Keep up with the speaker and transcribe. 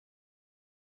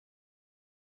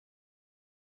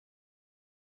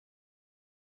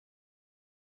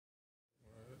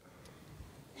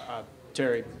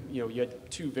Terry, you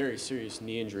had two very serious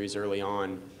knee injuries early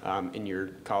on in your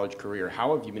college career.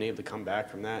 How have you been able to come back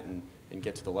from that and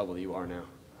get to the level that you are now?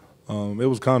 It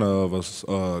was kind of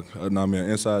an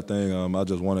inside thing. I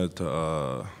just wanted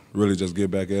to really just get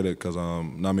back at it because,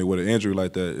 with an injury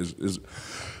like that, is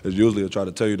usually try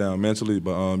to tear you down mentally,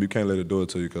 but you can't let it do it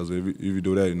to you because if you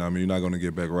do that, you're not going to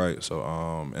get back right. So,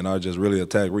 and I just really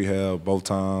attacked rehab both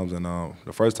times, and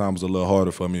the first time was a little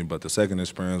harder for me, but the second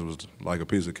experience was like a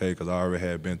piece of cake because I already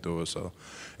had been through it. So,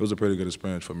 it was a pretty good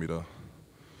experience for me, though.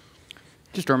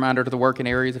 Just a reminder to the working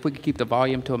areas, if we could keep the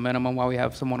volume to a minimum while we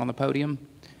have someone on the podium.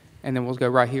 And then we'll go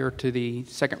right here to the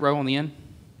second row on the end.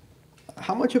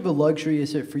 How much of a luxury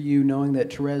is it for you knowing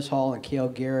that Terez Hall and Cale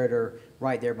Garrett are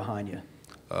right there behind you?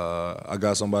 I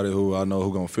got somebody who I know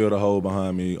who's going to fill the hole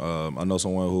behind me. I know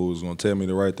someone who's going to tell me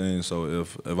the right thing. So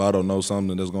if I don't know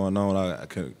something that's going on,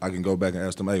 I can go back and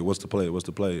ask them, hey, what's the play? What's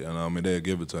the play? And they'll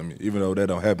give it to me, even though that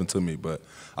don't happen to me. But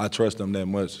I trust them that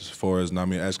much as far as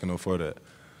asking them for that.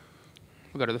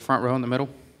 We'll go to the front row in the middle.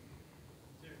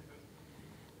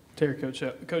 Terry, Coach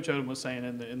Odom was saying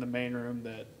in the main room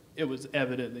that it was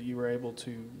evident that you were able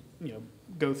to,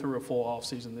 go through a full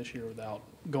offseason this year without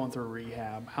going through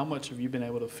rehab. How much have you been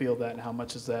able to feel that, and how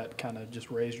much has that kind of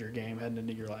just raised your game heading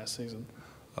into your last season?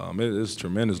 It's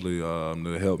tremendously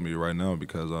to help me right now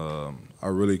because I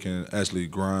really can actually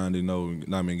grind,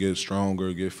 get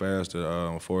stronger, get faster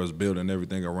as far as building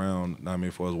everything around,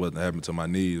 as far as what happened to my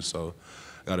knees. So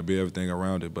got to be everything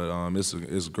around it. But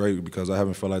it's great because I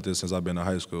haven't felt like this since I've been in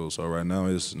high school. So right now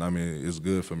it's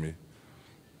good for me.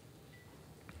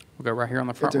 We'll go right here on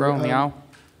the front row on the aisle.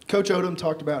 Coach Odom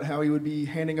talked about how he would be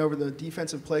handing over the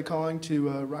defensive play calling to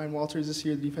Ryan Walters this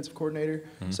year, the defensive coordinator.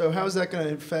 Mm-hmm. So how is that going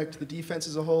to affect the defense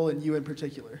as a whole and you in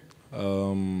particular?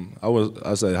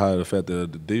 I say how it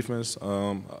affected the defense.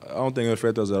 I don't think it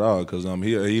affected us at all because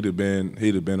he'd have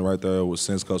been right there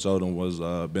since Coach Odom was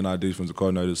been our defensive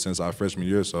coordinator since our freshman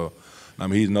year. So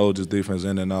he knows his defense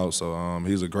in and out. So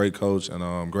he's a great coach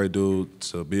and great dude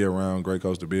to be around, great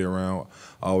coach to be around.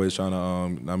 Always trying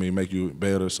to make you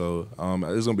better. So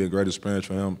it's gonna be a great experience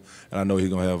for him, and I know he's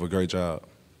gonna have a great job.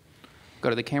 Go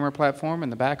to the camera platform in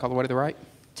the back, all the way to the right.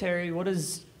 Terry, what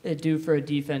does it do for a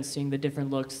defense seeing the different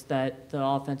looks that the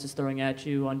offense is throwing at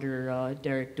you under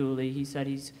Derek Dooley? He said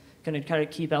he's going to kind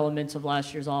of keep elements of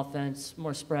last year's offense,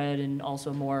 more spread and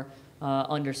also more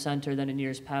under center than in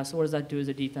years past. So what does that do as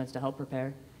a defense to help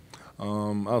prepare?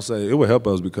 I'll say it would help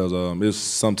us because there's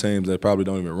some teams that probably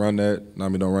don't even run that.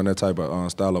 Don't run that type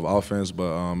of style of offense.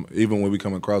 But even when we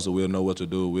come across it, we'll know what to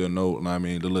do. We'll know,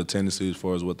 the little tendencies as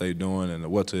far as what they're doing and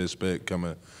what to expect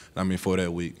coming, for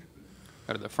that week.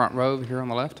 Go to the front row here on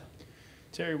the left.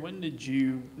 Terry, when did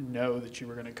you know that you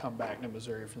were going to come back to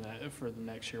Missouri for the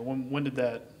next year? When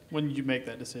did you make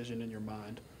that decision in your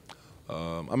mind?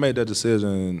 I made that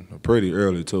decision pretty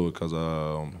early too, because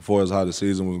as far as how the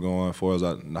season was going, as far as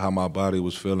how my body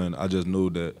was feeling, I just knew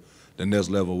that the next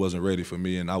level wasn't ready for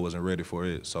me, and I wasn't ready for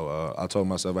it. So I told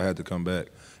myself I had to come back,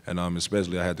 and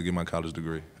especially I had to get my college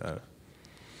degree.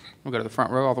 We'll go to the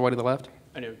front row, all the way to the left.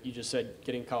 I know you just said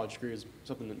getting a college degree is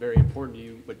something that's very important to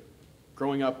you, but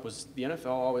growing up, was the NFL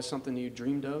always something you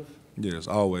dreamed of? Yes,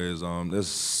 always. This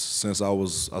since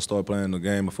I started playing the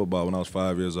game of football when I was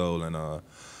 5 years old, and I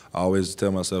always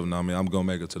tell myself, I'm gonna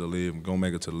make it to the league. I'm gonna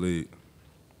make it to the league.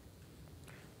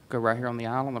 Go right here on the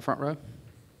aisle on the front row.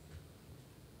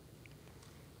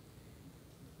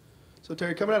 So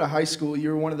Terry, coming out of high school, you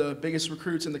were one of the biggest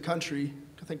recruits in the country,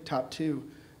 I think top 2.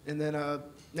 And then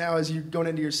now as you're going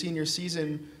into your senior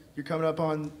season, you're coming up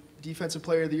on Defensive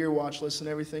Player of the Year watch list and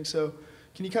everything. So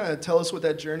can you kind of tell us what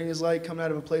that journey is like coming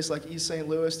out of a place like East St.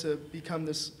 Louis to become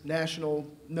this national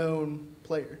known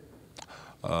player?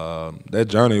 That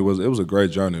journey was a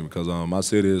great journey because my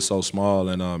city is so small,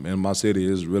 and in my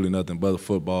city is really nothing but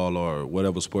football or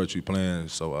whatever sport you playing.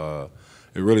 So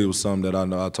it really was something that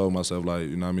I told myself,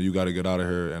 you got to get out of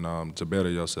here and to better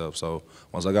yourself. So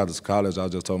once I got to college, I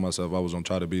just told myself I was gonna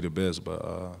try to be the best.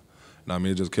 But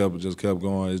it just kept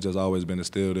going. It's just always been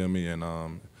instilled in me, and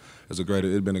it's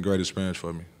been a great experience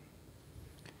for me.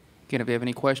 Again, if you have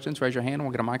any questions, raise your hand and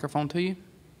we'll get a microphone to you.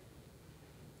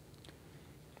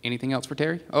 Anything else for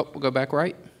Terry? Oh, we'll go back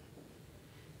right.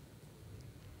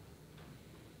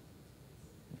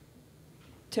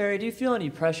 Terry, do you feel any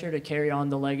pressure to carry on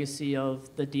the legacy of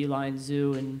the D-line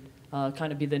zoo and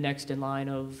kind of be the next in line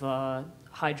of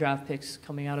high draft picks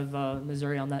coming out of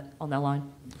Missouri on that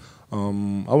line? I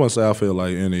wouldn't say I feel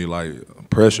like any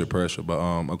pressure, but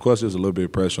of course there's a little bit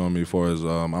of pressure on me as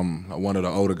I'm one of the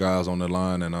older guys on the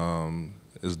line, and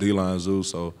it's D-line zoo,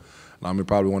 so I mean,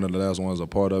 probably one of the last ones a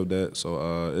part of that.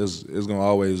 So it's gonna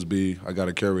always be, I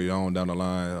gotta carry on down the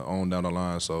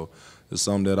line. So it's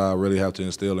something that I really have to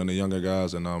instill in the younger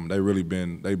guys, and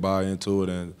they buy into it,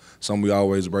 and something we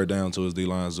always break down to is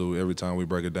D-line zoo every time we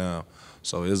break it down.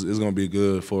 So it's gonna be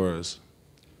good for us.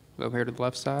 Go here to the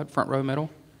left side, front row, middle.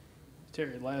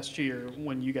 Terry, last year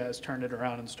when you guys turned it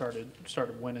around and started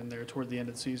winning there toward the end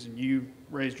of the season, you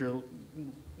raised your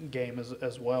game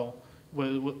as well.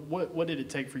 What did it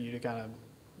take for you to kind of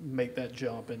make that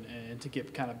jump and to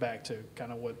get kind of back to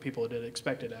kind of what people had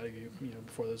expected out of you,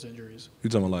 before those injuries? You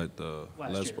talking about like the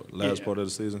last Yeah. part of the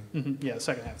season? Mm-hmm. Yeah, the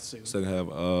second half of the season. Second half,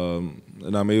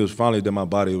 and I mean, it was finally that my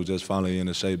body was just finally in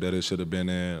the shape that it should have been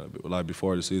in, like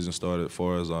before the season started. As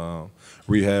far as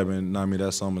rehabbing, I mean,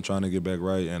 that's something I'm trying to get back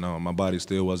right, and my body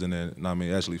still wasn't in, I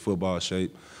mean, actually football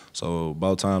shape. So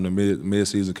about time the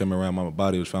mid-season came around, my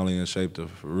body was finally in shape to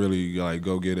really like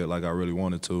go get it like I really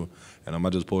wanted to, and I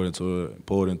just poured into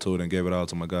it, and gave it out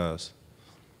to my guys.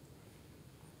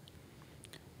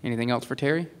 Anything else for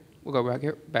Terry? We'll go back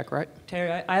here, back right.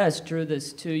 Terry, I asked Drew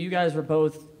this too. You guys were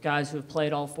both guys who have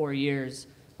played all 4 years.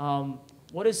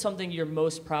 What is something you're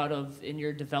most proud of in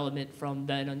your development from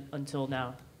then until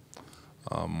now?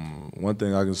 One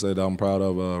thing I can say that I'm proud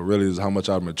of really is how much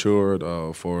I've matured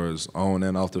for as on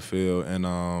and off the field,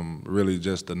 and really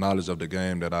just the knowledge of the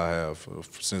game that I have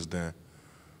since then.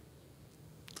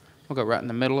 We'll go right in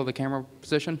the middle of the camera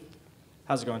position.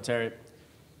 How's it going, Terry?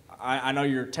 I know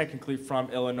you're technically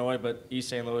from Illinois, but East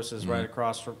St. Louis is right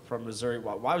across from Missouri.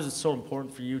 Why was it so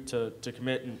important for you to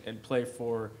commit and play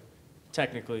for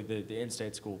technically the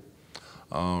in-state school?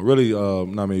 Really,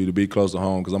 I mean, to be close to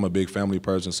home, because I'm a big family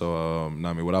person. So, I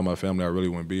mean, without my family, I really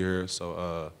wouldn't be here.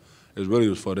 So, it really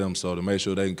was for them. So to make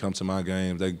sure they can come to my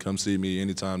games, they can come see me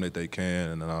anytime that they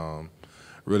can, and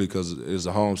really, because it's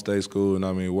a home state school, and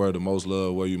I mean, where the most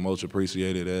love, where you most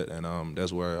appreciated at, and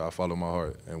that's where I followed my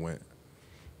heart and went.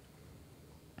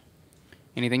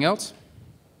 Anything else?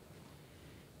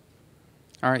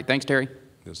 All right, thanks, Terry.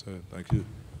 Yes, sir. Thank you.